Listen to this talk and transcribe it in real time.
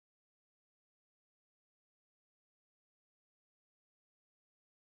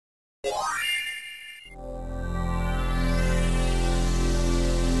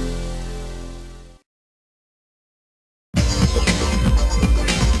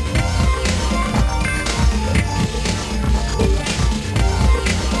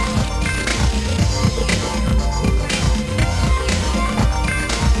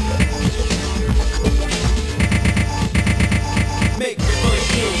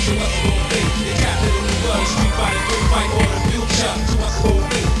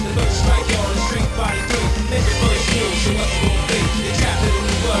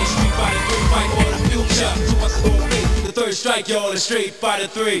Strike y'all in Street Fighter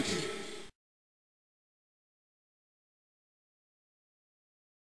 3.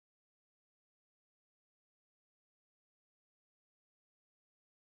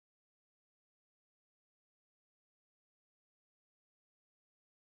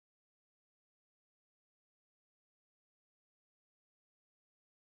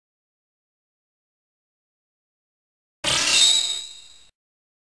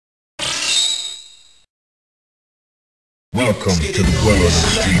 Welcome to the world of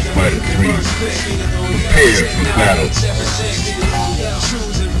Street Fighter 3. Prepare for battle.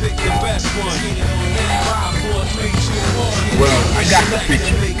 Well, I got the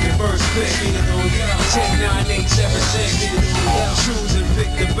picture.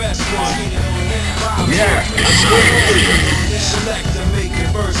 Yeah, I'm waiting for you.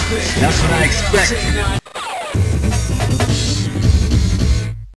 That's what I expect.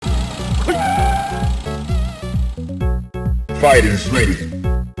 Fighters ready.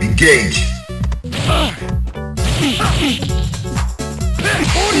 Engage.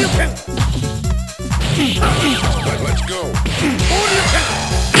 Let's go.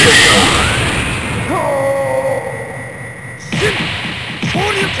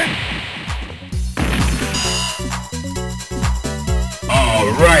 All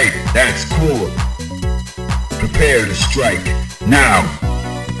right, that's cool. Prepare to strike now.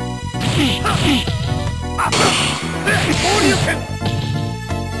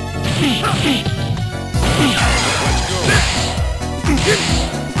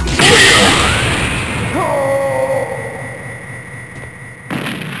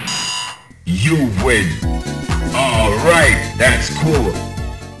 You win. All right, that's cool.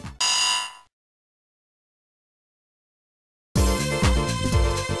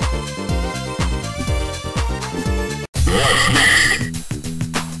 What's next?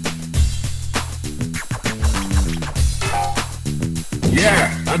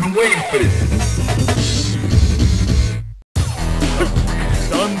 Yeah, I've been waiting for this.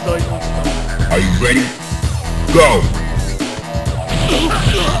 Are you ready? Go! Let's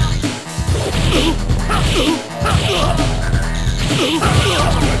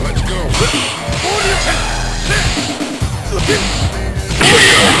go.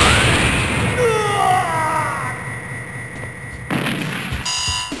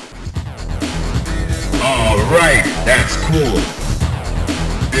 All right, that's cool.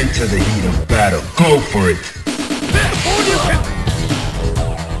 Into the heat of battle. Go for it.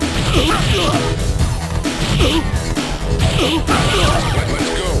 Let's go.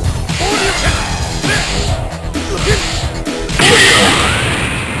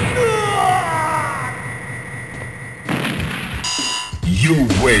 You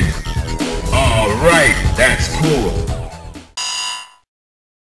win. All right, that's cool.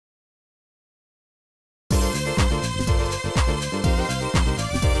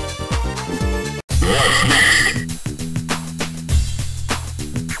 What's next?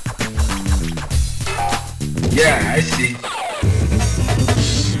 Yeah, I see.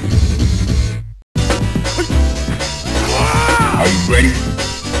 Are you ready?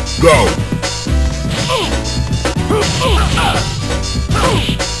 Go!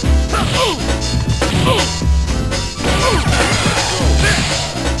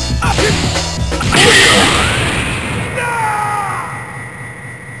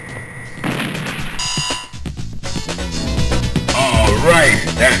 All right,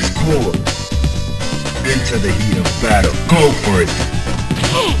 that's cool. Into the heat of battle. Go for it.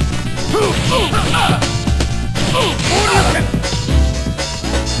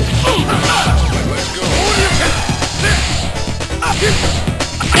 Let's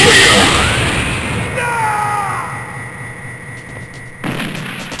go.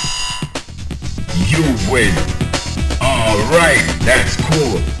 You win. All right, that's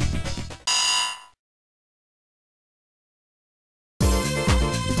cool.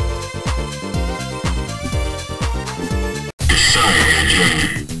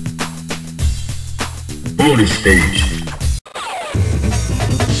 Bonus stage.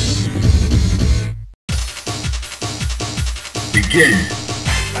 Begin.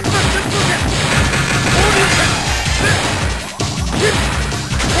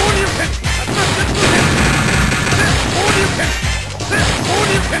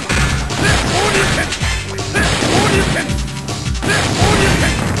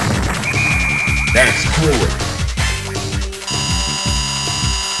 That's cool.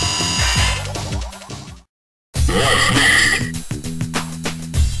 What's next?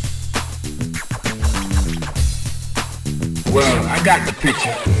 Well, I got the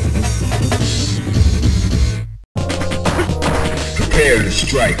picture. Prepare to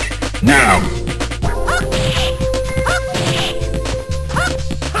strike. Now.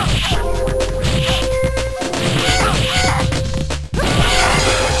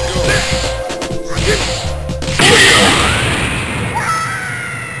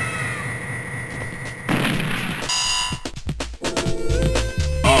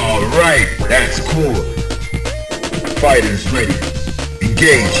 Alright, that's cool. Fighters ready.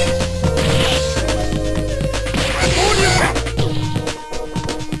 Engage.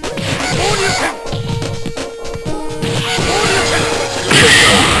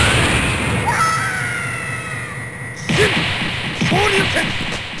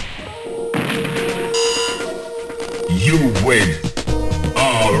 You win.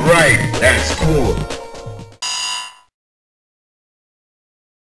 Alright, that's cool.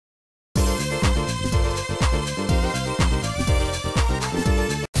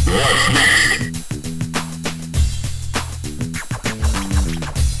 What's next?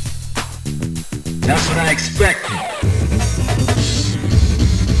 That's what I expected.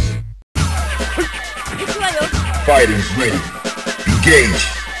 Fighters ready. Engage.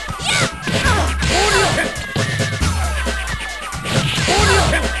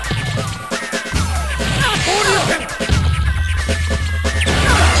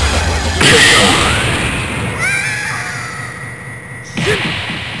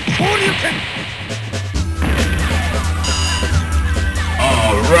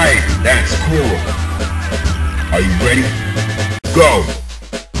 Alright, that's cool. Are you ready? Go!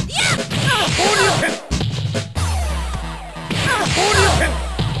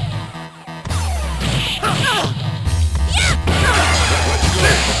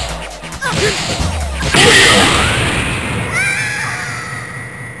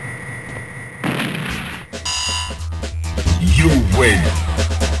 You win.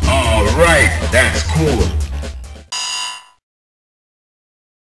 Alright, that's cool.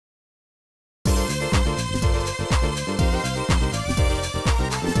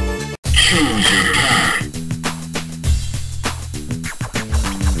 Choose your path.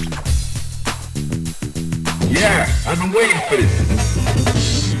 Yeah, I've been waiting for this.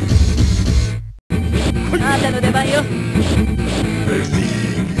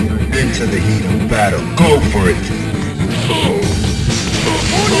 Into the heat of battle. Go for it.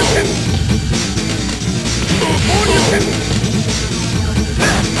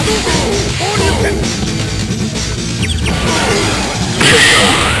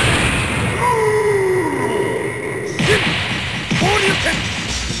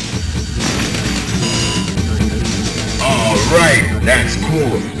 Alright, that's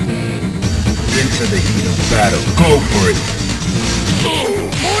cool. Into the heat of battle. Go for it.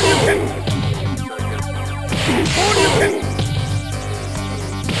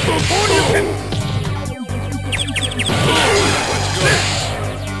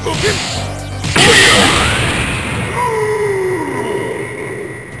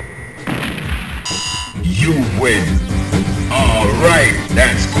 You win. Alright,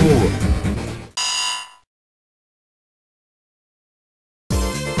 that's cool.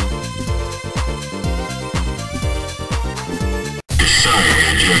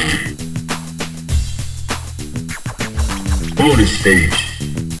 Bonus stage.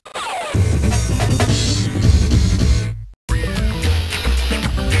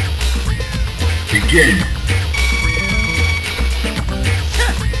 Begin.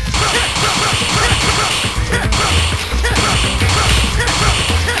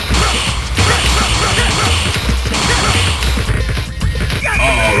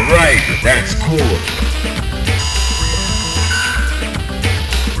 Alright, that's cool.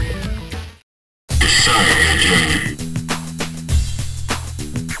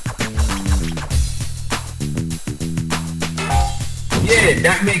 Yeah,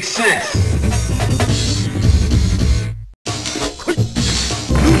 that makes sense.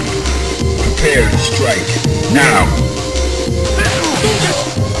 Prepare to strike. Now.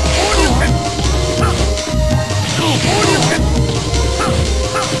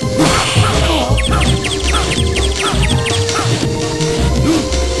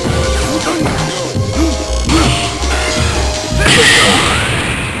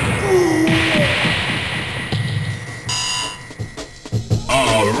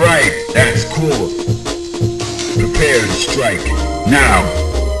 now.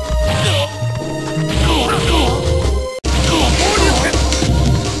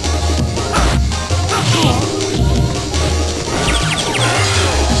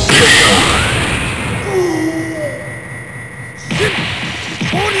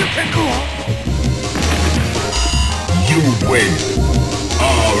 You win.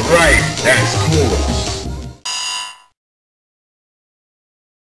 Alright, that's cool.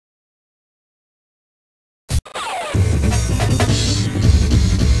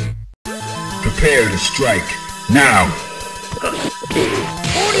 Prepare to strike, now!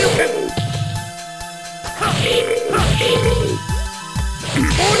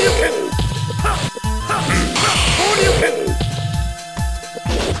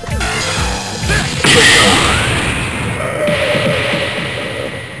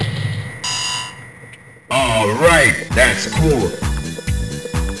 Alright, that's cool.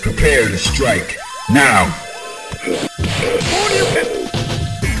 Prepare to strike, now!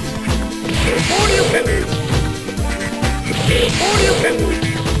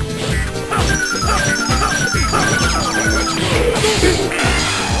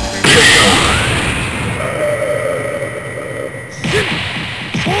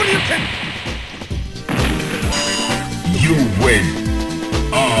 You win.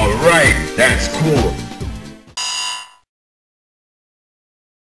 Alright, that's cool.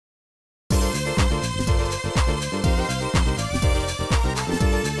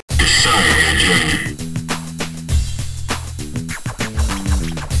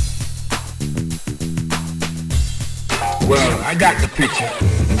 Well, I got the picture.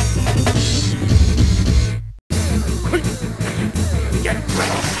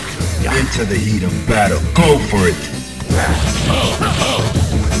 Into the heat of battle. Go for it.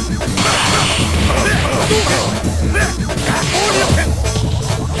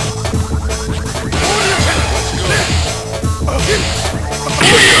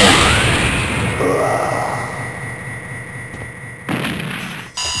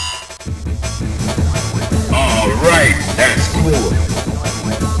 Alright, that's cool.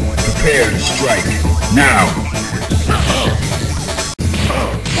 Prepare to strike, now!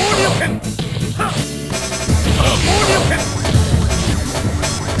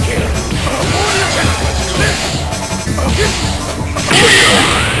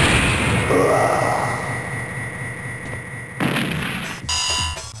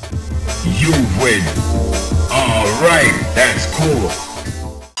 You win! Alright, that's cool.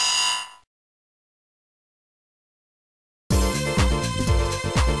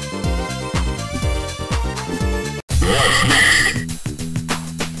 What's next?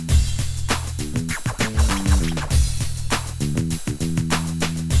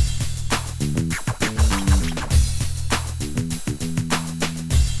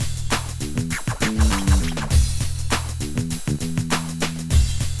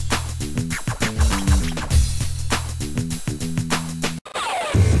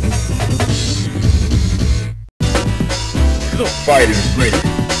 Fighters ready.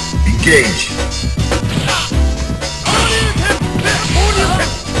 Engage.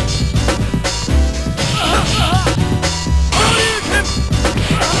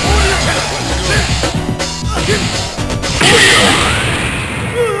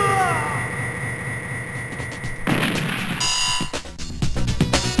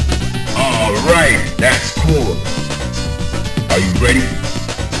 Alright, that's cool. Are you ready?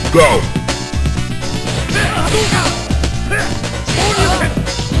 Go!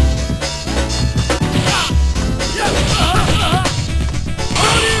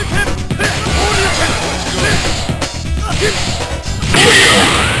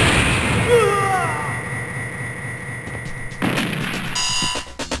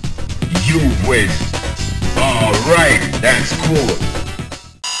 You win. Alright, that's cool.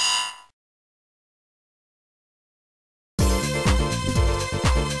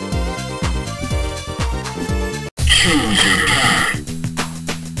 Choose your path.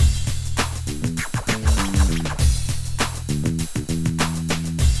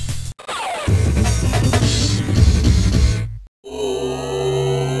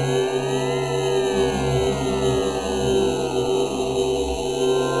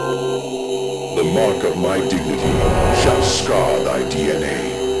 The mark of my dignity shall scar thy DNA.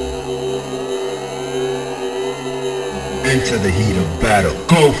 Into the heat of battle.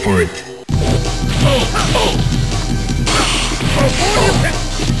 Go for it. Let's go.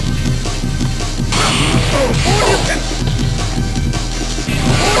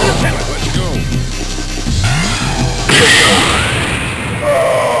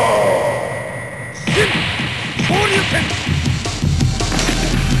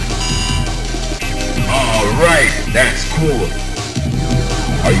 Alright, that's cool.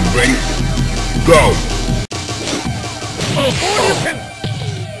 Ready? Go!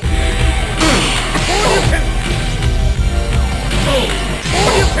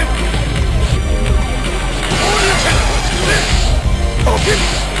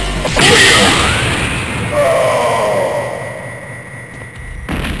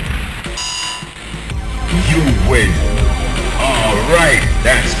 You win. Alright,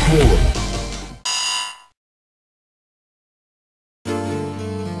 that's cool.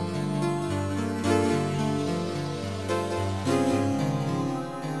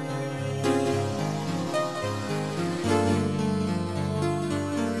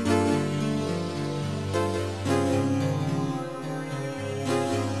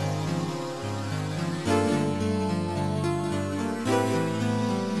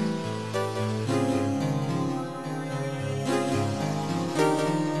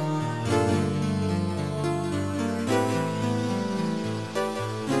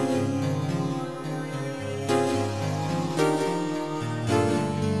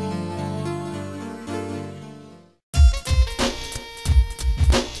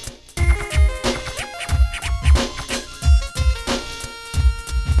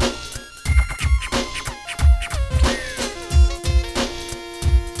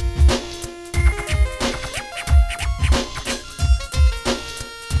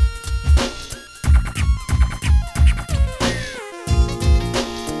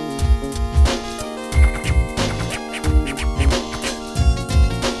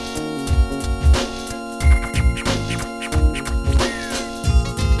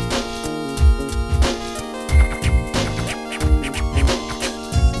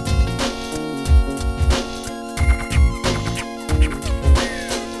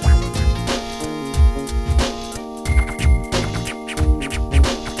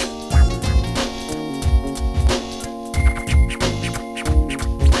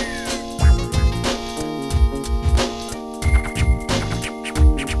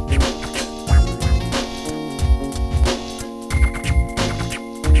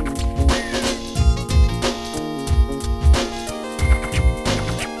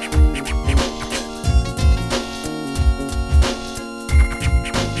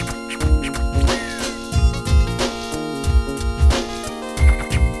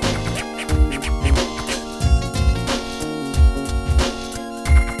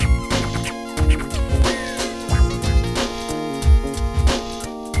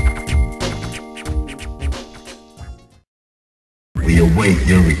 We await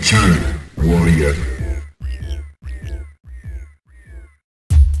your return, warrior.